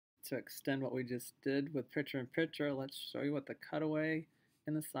to extend what we just did with picture-in-picture, let's show you what the cutaway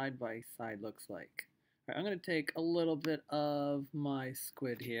and the side-by-side looks like. All right, I'm going to take a little bit of my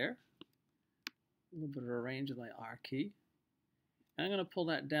squid here, a little bit of a range of my R key, and I'm going to pull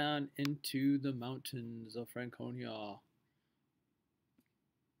that down into the mountains of Franconia.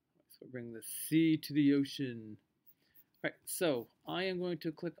 So bring the sea to the ocean. All right, so I am going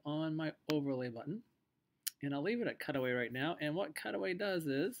to click on my overlay button, and I'll leave it at cutaway right now. And what cutaway does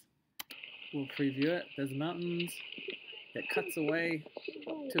is, we'll preview it. There's mountains. It cuts away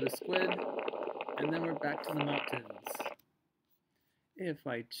to the squid, and then we're back to the mountains. If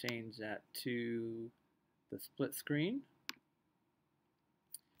I change that to the split screen,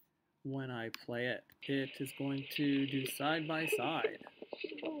 when I play it, it is going to do side by side.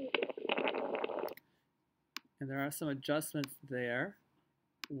 And there are some adjustments there.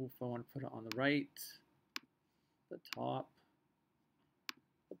 If I want to put it on the right, the top,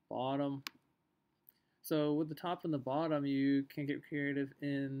 the bottom. So with the top and the bottom, you can get creative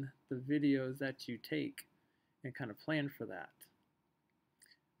in the videos that you take and kind of plan for that.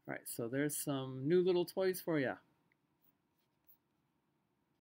 All right, so there's some new little toys for you.